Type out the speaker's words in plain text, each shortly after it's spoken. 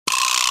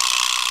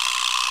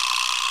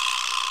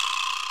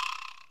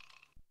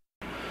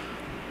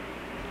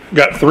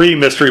got 3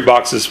 mystery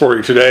boxes for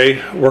you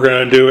today. We're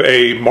going to do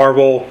a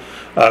Marvel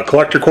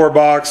Collector Core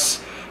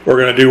box. We're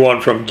going to do one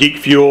from Geek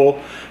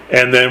Fuel.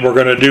 And then we're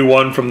going to do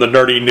one from the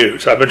Nerdy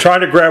Newt. I've been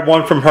trying to grab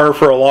one from her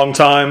for a long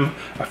time.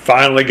 I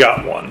finally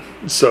got one.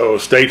 So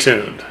stay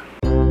tuned.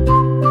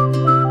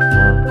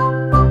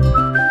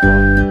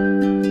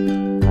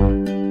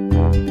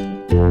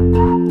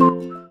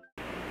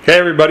 Hey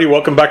everybody,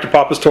 welcome back to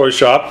Papa's Toy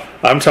Shop.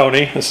 I'm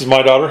Tony. This is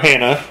my daughter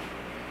Hannah.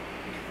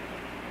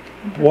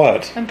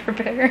 What? I'm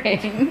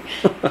preparing.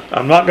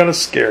 I'm not going to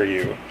scare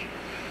you.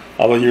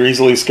 Although you're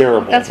easily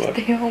scarable. That's what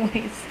they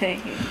always say.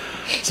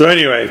 So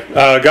anyway,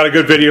 got a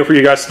good video for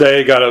you guys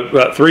today.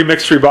 Got 3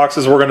 mystery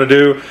boxes we're going to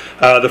do.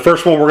 The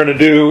first one we're going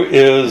to do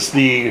is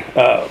the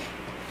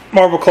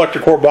Marvel Collector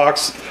Core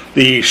box,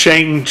 the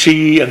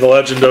Shang-Chi and the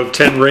Legend of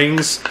 10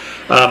 Rings.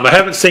 I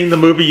haven't seen the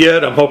movie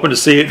yet. I'm hoping to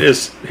see it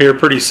is here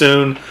pretty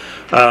soon.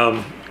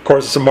 Of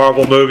course, it's a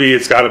Marvel movie.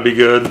 It's got to be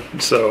good.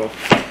 So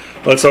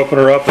let's open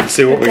her up and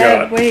see what we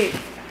got. Wait,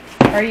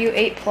 are you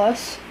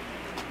 8+?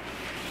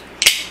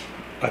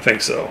 I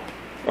think so.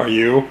 Are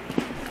you?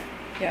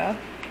 Yeah.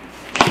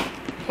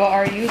 Well,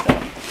 are you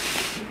though?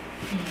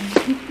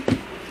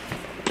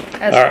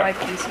 That's 5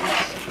 pieces.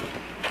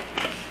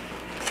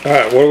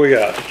 Alright, what do we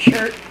got?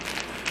 Shirt.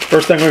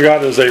 First thing we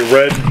got is a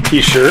red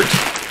t-shirt.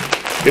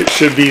 It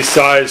should be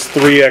size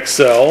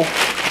 3XL,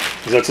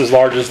 because that's as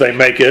large as they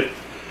make it,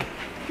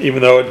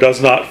 even though it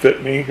does not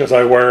fit me, because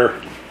I wear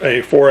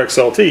a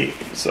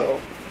 4XLT.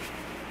 So,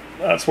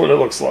 that's what it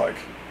looks like.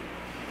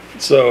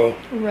 So,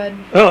 red.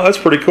 Oh, that's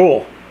pretty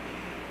cool.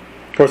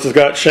 Of course, it's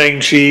got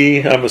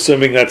Shang-Chi. I'm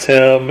assuming that's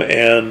him,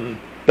 and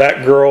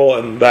that girl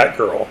and that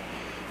girl.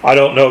 I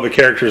don't know the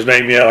character's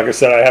name yet. Like I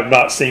said, I have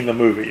not seen the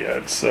movie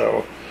yet.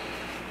 So,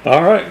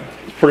 all right.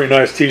 Pretty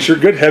nice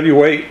t-shirt. Good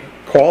heavyweight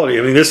quality.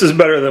 I mean, this is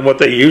better than what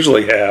they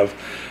usually have.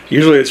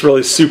 Usually it's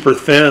really super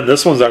thin.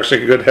 This one's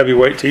actually a good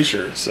heavyweight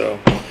t-shirt. So,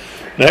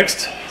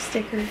 next.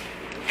 Sticker.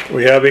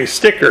 We have a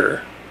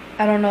sticker.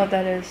 I don't know what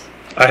that is.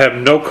 I have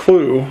no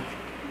clue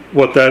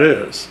what that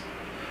is.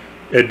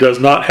 It does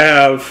not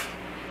have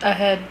a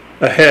head.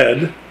 A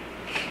head.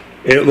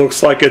 It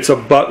looks like it's a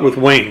butt with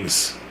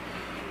wings.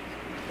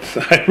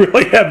 I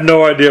really have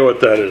no idea what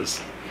that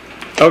is.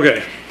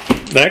 Okay,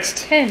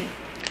 next. Pin.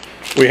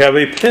 We have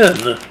a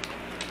pin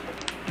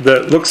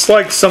that looks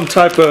like some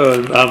type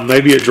of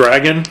maybe a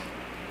dragon.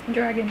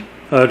 Dragon.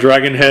 A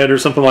dragon head or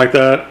something like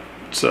that.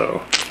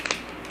 So,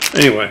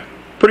 anyway,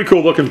 pretty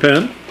cool looking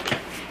pin.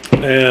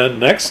 And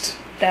next,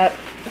 that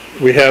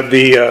we have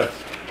the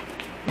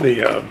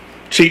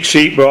cheat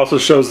sheet, but also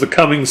shows the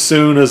coming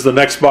soon, as the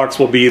next box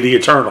will be the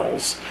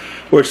Eternals,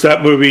 which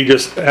that movie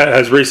just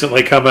has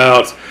recently come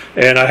out,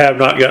 and I have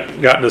not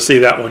gotten to see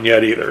that one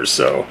yet either.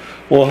 So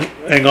we'll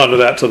hang on to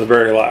that till the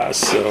very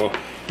last. So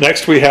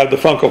next we have the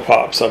Funko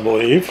Pops, I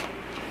believe.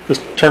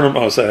 Just turn them.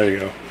 Oh, so there you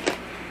go.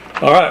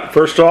 All right.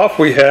 First off,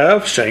 we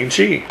have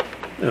Shang-Chi,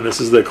 and this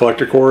is the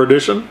Collector Core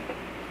edition.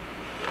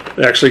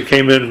 It actually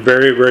came in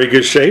very, very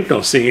good shape.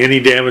 Don't see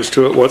any damage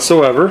to it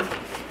whatsoever.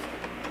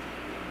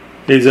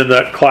 He's in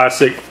that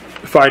classic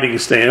fighting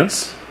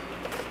stance.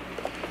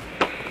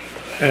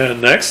 And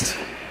next,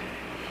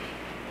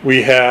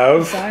 we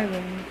have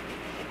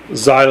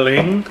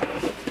Xiling.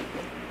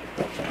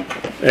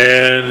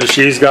 And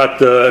she's got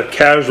the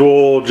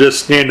casual,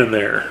 just standing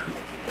there,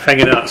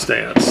 hanging out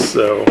stance.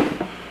 So,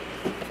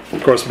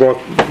 of course, both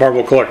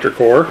Marvel Collector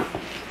Core.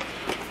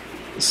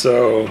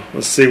 So,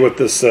 let's see what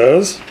this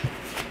says.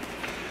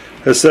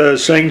 It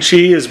says, Shang-Chi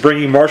is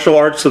bringing martial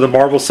arts to the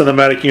Marvel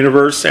Cinematic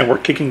Universe, and we're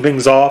kicking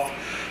things off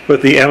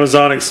with the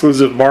Amazon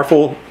exclusive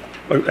Marvel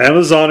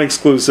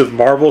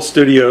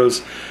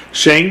Studios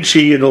Shang-Chi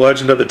and the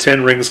Legend of the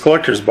 10 Rings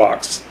Collector's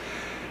Box.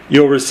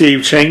 You'll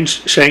receive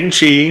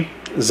Shang-Chi,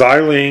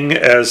 Xiling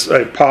as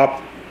a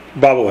pop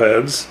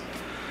bobbleheads,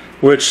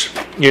 which,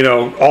 you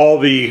know, all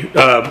the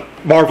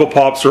Marvel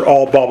Pops are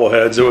all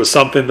bobbleheads. It was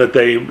something that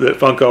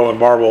Funko and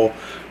Marvel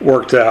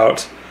worked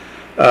out.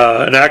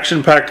 An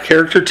action-packed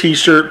character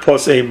t-shirt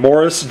plus a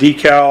Morris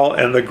decal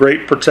and the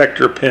Great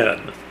Protector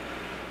pin.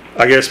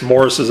 I guess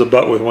Morris is a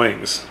butt with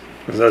wings.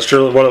 That's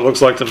surely what it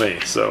looks like to me.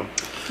 So,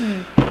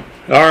 all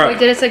right. Wait,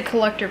 did it say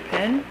collector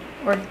pin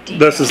or decal?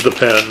 This is the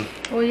pin.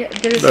 Well, yeah.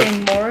 Did it say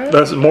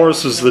Morris?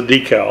 Morris is the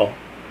decal.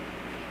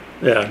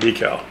 Yeah,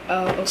 decal.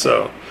 Oh, okay.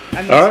 So, I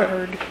all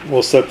misheard. right.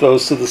 We'll set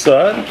those to the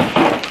side.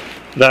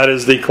 That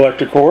is the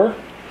Collector Core.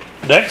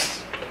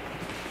 Next,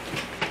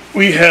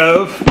 we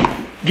have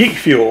Geek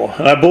Fuel,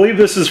 and I believe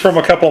this is from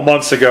a couple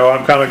months ago.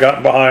 I'm kind of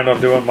gotten behind on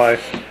doing my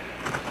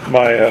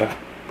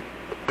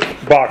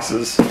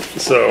boxes,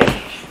 so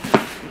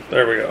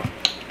there we go.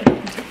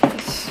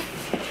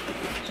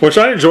 Which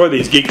I enjoy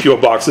these Geek Fuel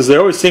boxes. They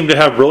always seem to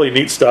have really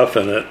neat stuff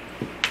in it.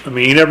 I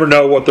mean, you never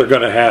know what they're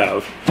going to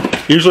have.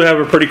 Usually have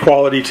a pretty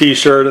quality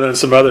t-shirt and then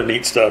some other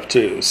neat stuff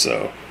too.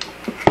 So,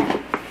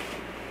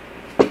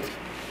 all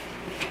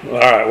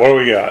right, what do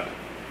we got?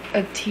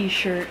 A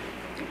t-shirt.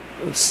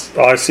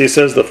 All I see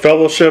says The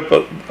Fellowship,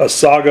 a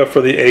saga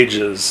for the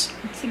ages.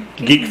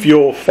 Geek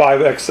Fuel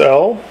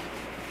 5XL.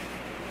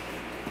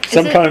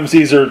 Sometimes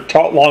these are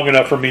taught long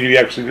enough for me to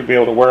actually be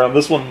able to wear them.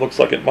 This one looks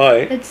like it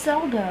might. It's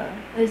Zelda,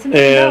 isn't it?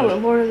 And no,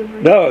 Lord of the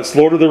Rings. No, it's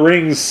Lord of the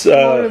Rings.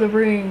 Lord of the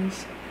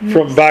Rings.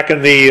 From back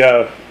in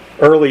the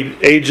early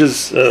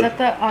ages. Is that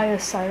the Eye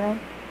of Sauron?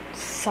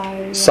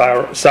 Sauron.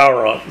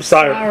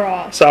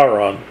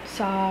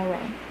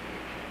 Sauron.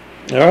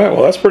 All right,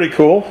 well, that's pretty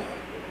cool.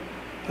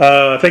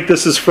 I think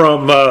this is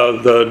from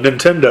the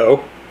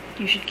Nintendo.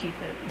 You should keep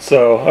it.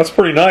 So that's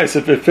pretty nice.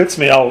 If it fits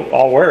me,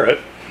 I'll wear it.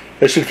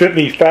 It should fit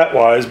me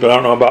fat-wise, but I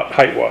don't know about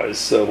height-wise,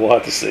 so we'll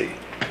have to see.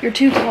 You're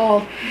too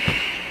tall.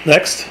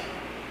 Next.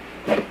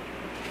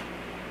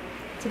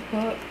 It's a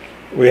book.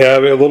 We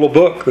have a little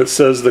book that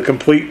says The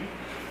Complete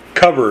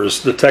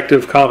Covers,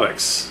 Detective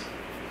Comics.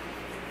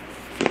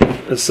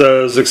 It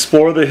says,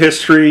 explore the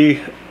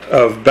history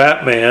of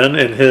Batman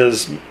in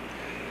this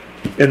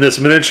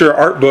miniature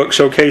art book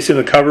showcasing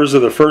the covers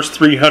of the first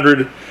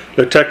 300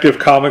 Detective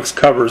Comics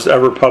covers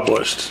ever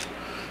published.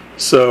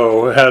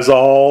 So it has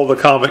all the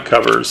comic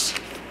covers,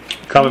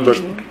 comic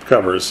book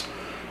covers.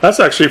 That's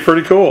actually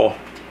pretty cool.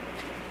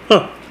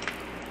 Huh.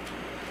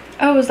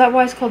 Oh, is that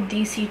why it's called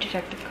DC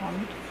Detective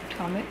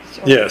Comics?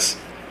 Or?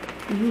 Yes.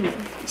 Ooh.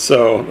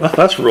 So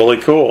that's really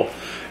cool.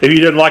 If you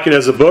didn't like it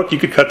as a book, you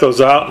could cut those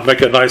out and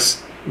make a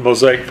nice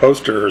mosaic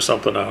poster or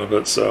something out of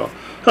it. So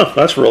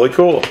that's really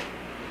cool.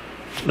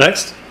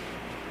 Next.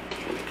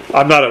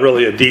 I'm not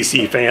really a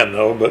DC fan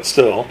though, but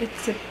still.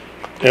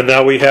 And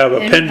now we have a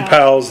Pen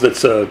Pals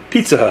that's a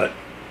Pizza Hut.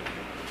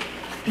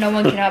 No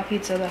one can out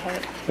Pizza the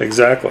Hut.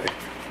 Exactly.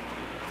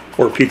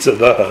 Or Pizza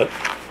the Hut.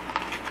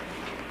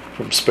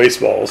 From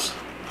Spaceballs.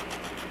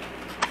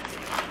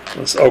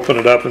 Let's open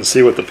it up and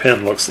see what the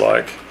pen looks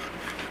like.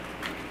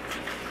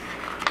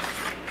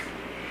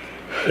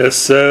 It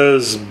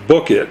says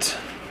book it.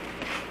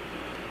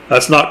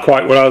 That's not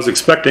quite what I was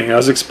expecting. I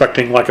was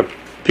expecting like a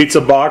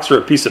pizza box or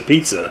a piece of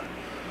pizza.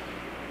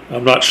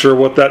 I'm not sure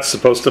what that's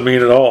supposed to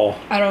mean at all.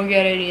 I don't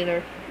get it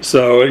either.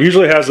 So it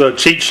usually has a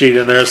cheat sheet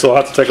in there, so I'll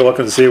have to take a look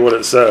and see what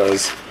it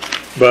says.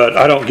 But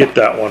I don't get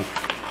that one.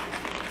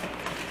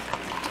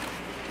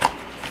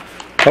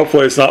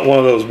 Hopefully it's not one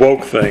of those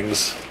woke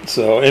things.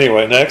 So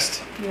anyway,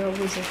 next. You're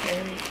always a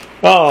fairy.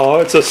 Oh,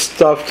 it's a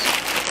stuffed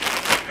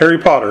Harry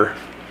Potter.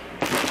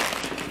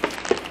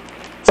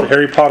 It's a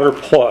Harry Potter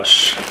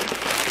plush.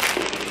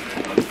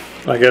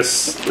 I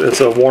guess it's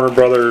a Warner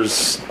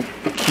Brothers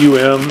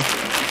QM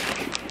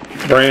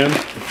brand.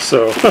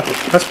 So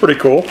that's pretty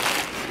cool.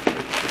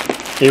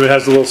 Even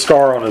has a little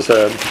scar on his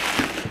head.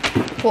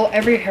 Well,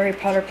 every Harry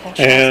Potter plush.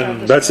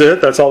 And that's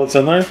it? That's all that's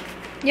in there?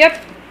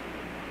 Yep.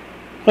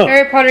 Huh.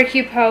 Harry Potter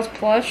Cute Pals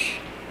plush.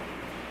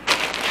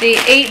 The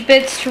 8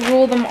 Bits to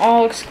Rule Them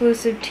All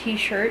exclusive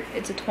t-shirt.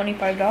 It's a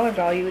 $25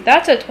 value.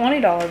 That's a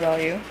 $20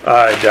 value.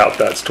 I doubt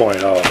that's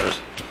 $20.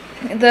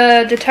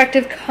 The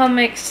Detective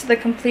Comics The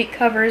Complete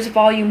Covers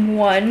Volume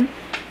 1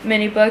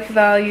 mini book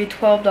value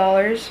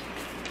 $12.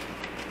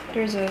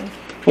 There's a...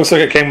 Looks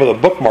like it came with a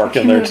bookmark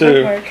in there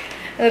too. Bookmark.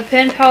 The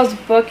Pen Pals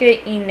Book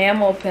It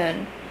enamel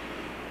pen.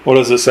 What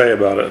does it say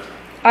about it?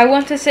 I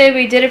want to say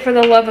we did it for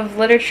the love of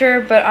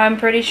literature, but I'm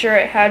pretty sure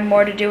it had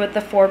more to do with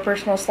the 4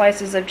 personal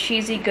slices of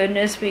cheesy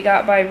goodness we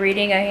got by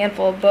reading a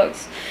handful of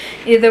books.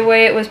 Either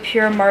way, it was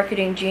pure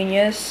marketing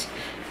genius.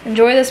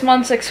 Enjoy this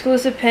month's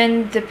exclusive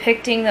pin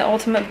depicting the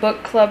ultimate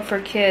book club for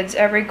kids.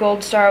 Every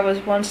gold star was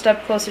one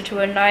step closer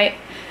to a night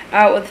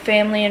out with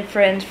family and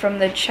friends. From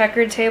the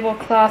checkered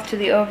tablecloth to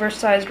the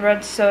oversized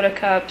red soda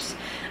cups,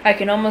 I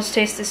can almost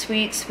taste the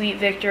sweet, sweet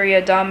victory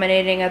of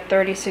dominating a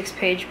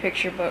 36-page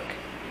picture book.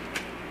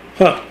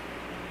 Huh.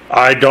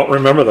 I don't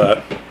remember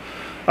that.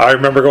 I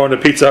remember going to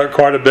Pizza Hut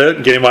quite a bit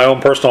and getting my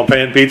own personal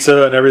pan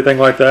pizza and everything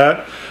like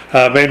that.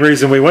 Main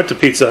reason we went to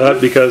Pizza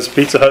Hut because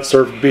Pizza Hut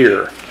served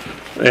beer.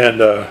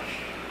 And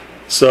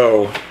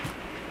so,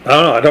 I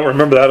don't know. I don't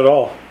remember that at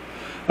all.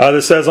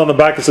 This says on the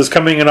back, it says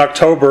coming in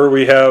October,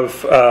 we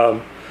have,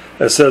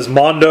 it says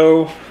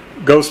Mondo,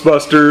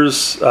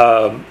 Ghostbusters,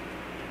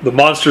 the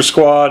Monster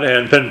Squad,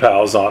 and Pen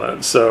Pals on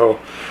it. So,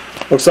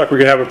 looks like we're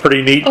going to have a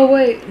pretty neat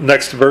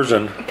next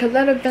version. Could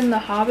that have been The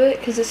Hobbit?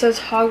 Because it says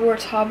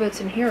Hogwarts,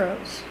 Hobbits, and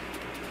Heroes.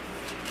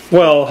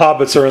 Well,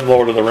 Hobbits are in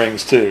Lord of the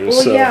Rings too.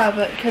 Well, so yeah,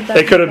 but could that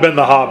it could have been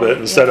The Hobbit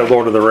instead of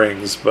Lord of the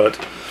Rings. But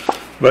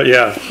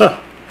yeah,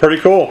 pretty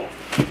cool.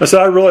 I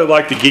said I really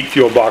like the Geek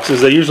Fuel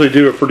boxes. They usually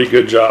do a pretty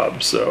good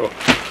job. So,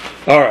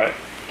 all right.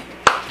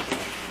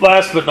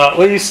 Last but not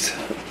least,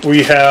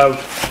 we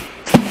have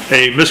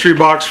a mystery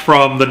box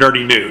from the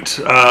Nerdy Newt.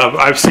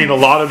 I've seen a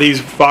lot of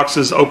these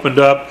boxes opened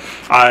up.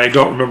 I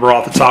don't remember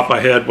off the top of my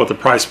head what the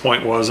price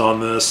point was on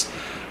this.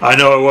 I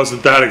know it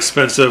wasn't that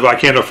expensive. I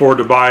can't afford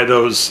to buy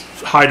those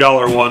high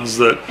dollar ones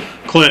that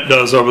Clint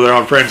does over there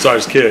on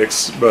Franchise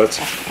Kicks, but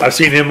I've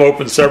seen him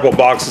open several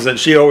boxes, and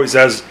she always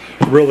has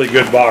really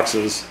good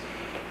boxes.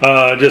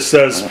 It just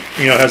says,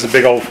 you know, it has a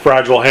big old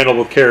fragile handle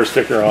with care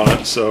sticker on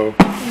it. So,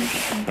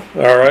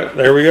 all right,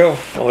 there we go.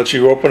 I'll let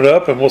you open it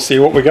up, and we'll see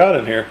what we got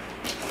in here.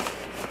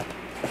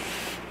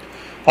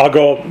 I'll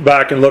go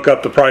back and look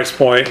up the price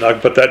point, and I'll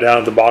put that down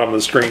at the bottom of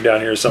the screen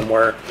down here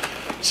somewhere,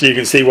 so you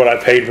can see what I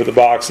paid for the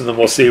box, and then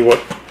we'll see what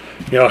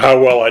you know, how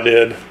well I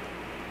did.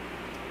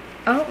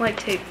 I don't like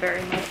tape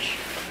very much.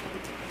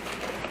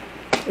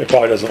 It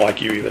probably doesn't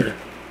like you either.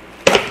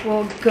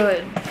 Well,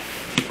 good.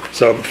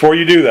 So before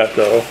you do that,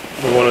 though,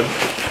 we want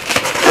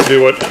to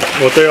do what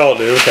they all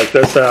do. Take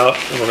this out,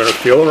 and we're going to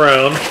feel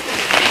around.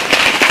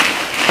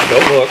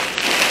 Don't look.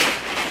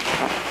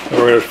 And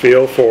we're going to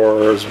feel for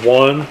there's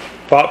 1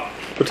 pop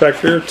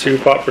protector, 2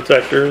 pop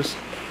protectors,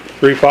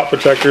 3 pop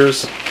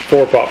protectors,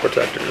 4 pop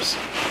protectors.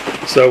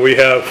 So we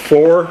have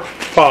 4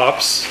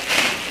 pops,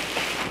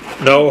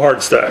 no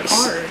hard stacks.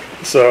 Hard.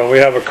 So we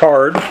have a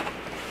card.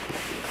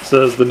 It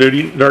says the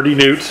nerdy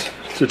newt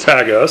to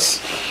tag us.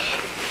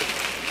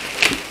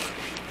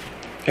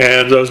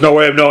 And there's no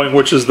way of knowing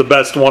which is the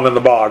best one in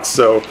the box,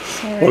 so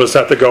we'll just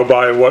have to go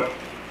by one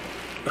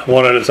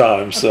at a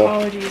time. So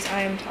apologies,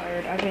 I am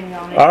tired. I've been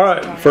yawning. all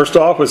right, first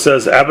off, it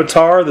says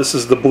Avatar. This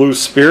is the Blue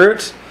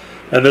Spirit,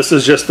 and this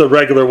is just the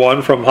regular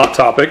one from Hot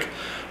Topic.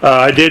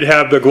 I did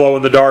have the glow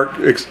in the dark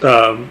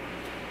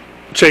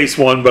chase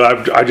one,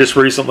 but I just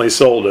recently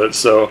sold it.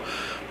 So,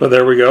 but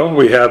there we go.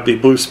 We have the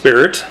Blue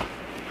Spirit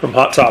from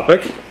Hot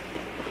Topic.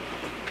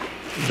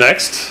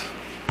 Next,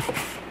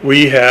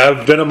 we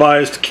have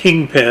Venomized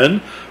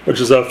Kingpin,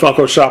 which is a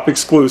Funko Shop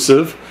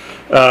exclusive.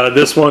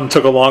 This one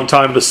took a long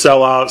time to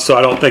sell out, so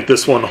I don't think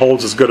this one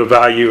holds as good a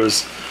value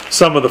as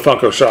some of the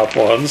Funko Shop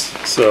ones.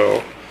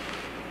 So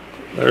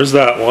there's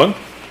that one.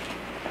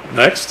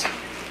 Next,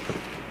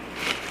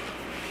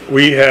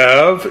 we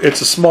have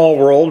It's a Small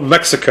World,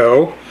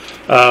 Mexico.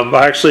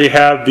 I actually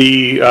have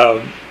the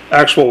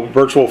actual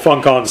Virtual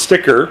FunCon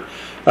sticker.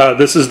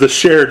 This is the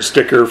shared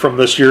sticker from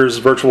this year's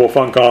Virtual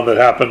FunCon that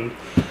happened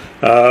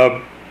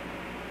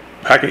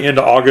back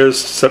into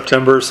August,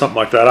 September, something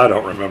like that. I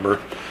don't remember.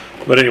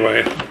 But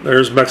anyway,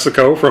 there's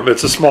Mexico from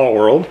It's a Small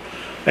World.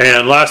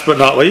 And last but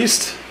not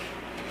least,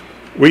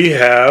 we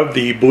have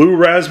the Blue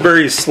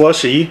Raspberry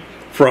Slushie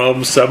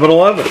from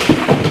 7-Eleven.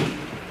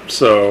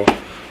 So,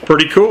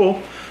 pretty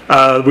cool.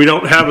 We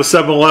don't have a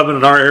 7-Eleven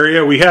in our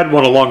area. We had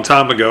one a long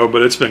time ago,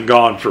 but it's been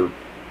gone for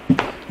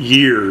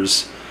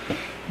years.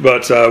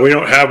 But we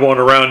don't have one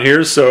around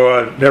here, so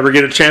I never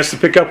get a chance to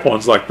pick up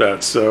ones like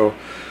that. So,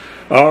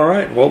 all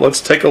right, well,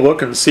 let's take a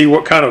look and see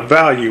what kind of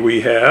value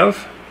we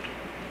have.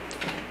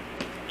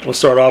 We'll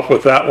start off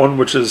with that one,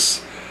 which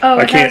is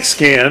I can't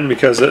scan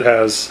because it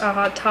has a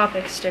Hot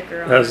Topic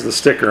sticker on it. Has the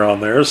sticker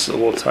on there, so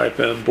we'll type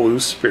in Blue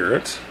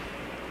Spirit.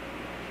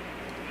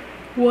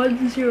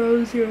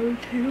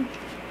 1002.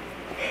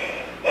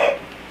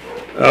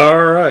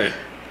 All right.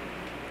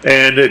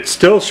 And it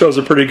still shows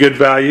a pretty good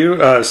value.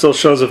 It still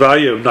shows a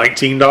value of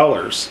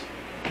 $19.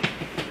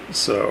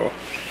 So,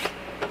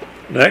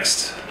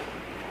 next,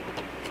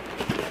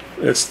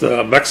 it's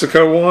the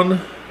Mexico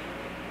one.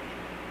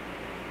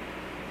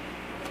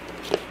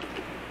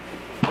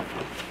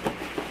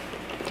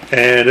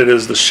 And it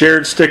is the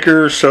shared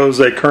sticker, shows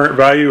a current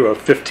value of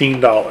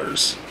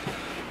 $15.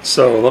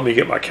 So let me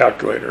get my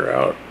calculator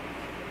out.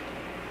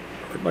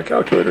 Where'd my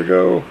calculator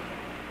go?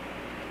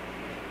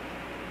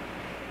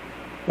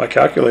 My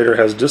calculator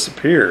has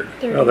disappeared.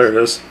 There it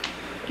is.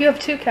 You have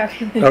 2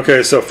 calculators.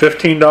 Okay, so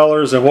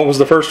 $15, and what was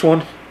the first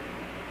one?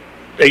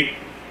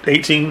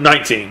 $19.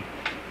 $19.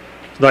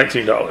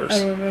 I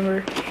don't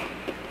remember.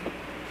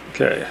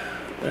 Okay,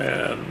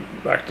 and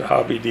back to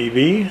Hobby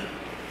DB.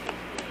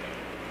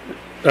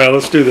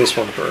 Let's do this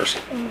one first.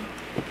 I'm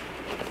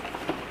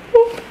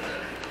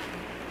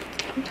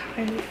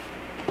tired.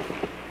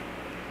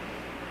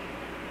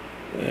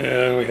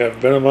 And we have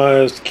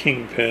Venomized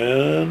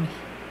Kingpin.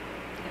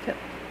 Okay.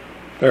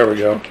 There we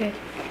go. Okay,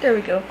 there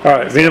we go. All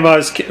right,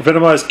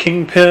 Venomized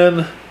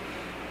Kingpin,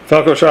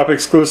 Funko Shop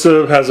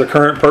exclusive, has a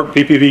current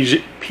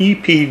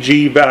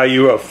PPG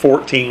value of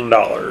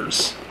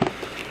 $14.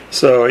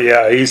 So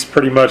yeah, he's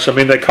pretty much. I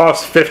mean, they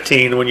cost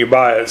 $15 when you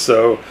buy it,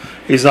 so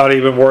he's not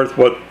even worth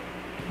what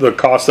the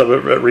cost of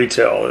it at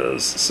retail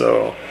is.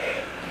 So,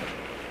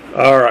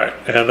 all right,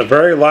 and the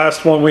very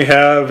last one we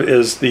have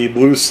is the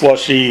Blue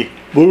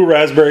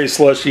Raspberry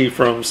Slushie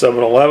from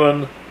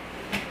 7-Eleven,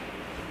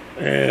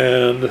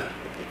 and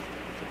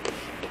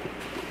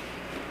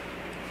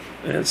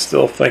it's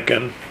still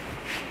thinking.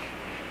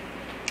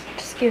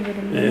 Just give it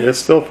a minute. It's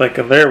still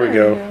thinking. There we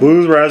go.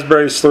 Blue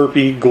Raspberry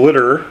Slurpee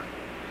Glitter.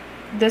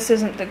 This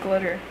isn't the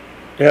glitter.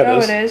 Yeah,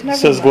 it is. It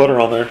says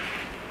glitter on there.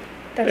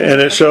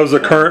 And it shows a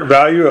current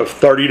value of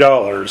 $30.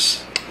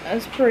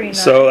 That's pretty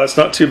nice. So that's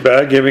not too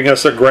bad, giving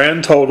us a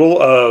grand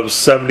total of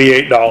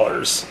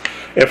 $78.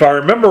 If I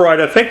remember right,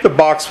 I think the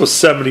box was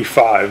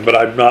 $75, but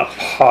I'm not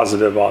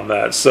positive on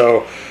that.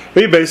 So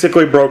we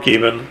basically broke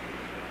even.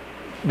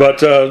 But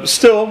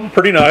still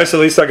pretty nice.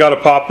 At least I got a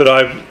pop that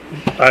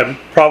I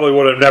probably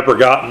would have never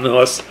gotten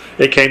unless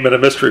it came in a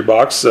mystery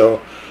box. So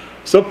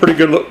still pretty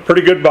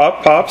good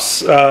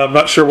pops. I'm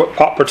not sure what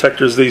pop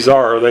protectors these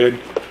are.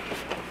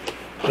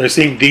 They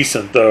seem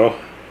decent though.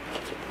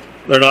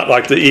 They're not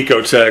like the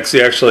Ecotechs.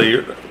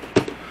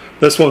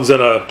 This one's in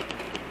a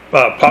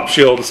pop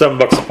shield, $7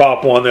 a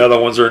pop one. The other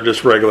ones are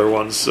just regular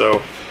ones.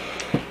 So,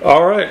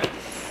 all right,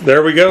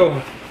 there we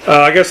go.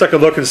 I guess I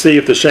could look and see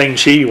if the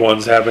Shang-Chi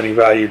ones have any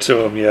value to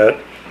them yet.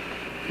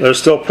 They're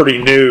still pretty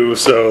new,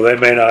 so they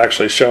may not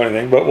actually show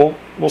anything, but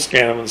we'll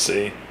scan them and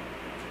see.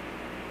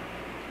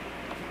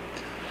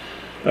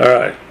 All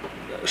right.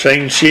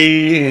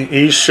 Shang-Chi,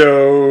 he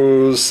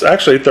shows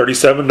actually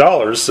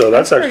 $37, so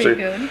that's actually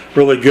good.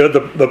 Really good.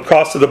 The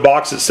cost of the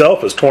box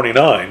itself is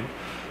 $29,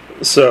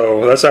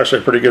 so that's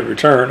actually a pretty good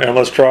return. And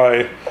let's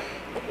try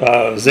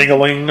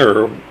Zingaling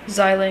or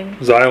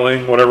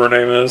Xiling, whatever her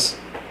name is.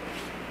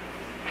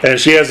 And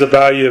she has a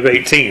value of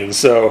 18,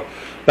 so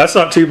that's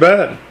not too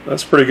bad.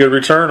 That's a pretty good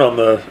return on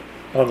the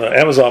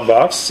Amazon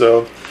box.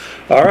 So,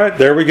 all right,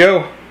 there we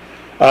go.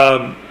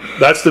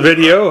 That's the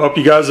video. Hope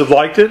you guys have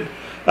liked it.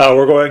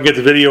 We're going to get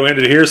the video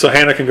ended here so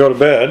Hannah can go to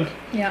bed.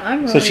 Yeah, I'm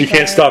really since she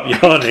can't stop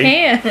yawning.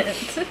 I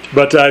can't.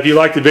 But if you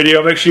like the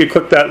video, make sure you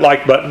click that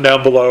like button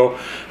down below.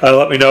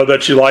 Let me know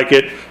that you like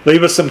it.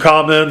 Leave us some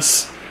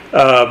comments.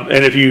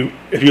 And if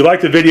you like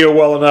the video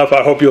well enough,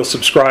 I hope you'll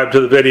subscribe to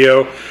the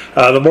video.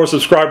 The more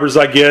subscribers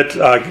I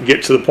can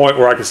get to the point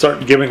where I can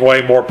start giving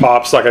away more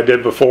pops like I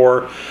did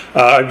before.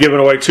 I've given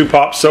away 2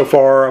 pops so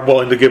far. I'm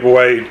willing to give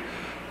away.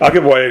 I'll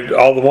give away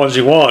all the ones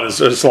you want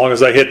as long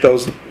as I hit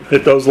those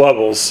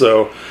levels.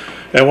 So,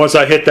 and once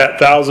I hit that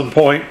 1,000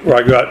 point where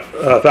I got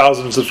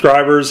 1,000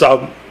 subscribers,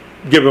 I'll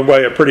give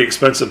away a pretty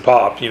expensive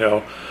pop. You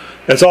know,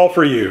 it's all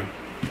for you.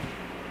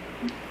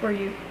 For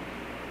you.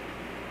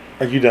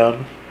 Are you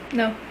done?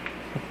 No.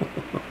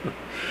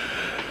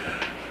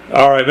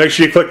 All right, make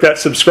sure you click that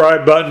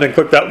subscribe button and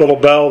click that little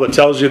bell that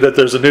tells you that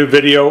there's a new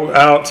video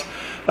out.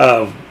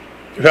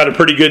 We've had a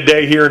pretty good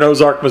day here in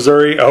Ozark,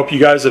 Missouri. I hope you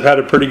guys have had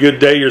a pretty good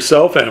day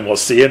yourself, and we'll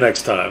see you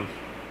next time.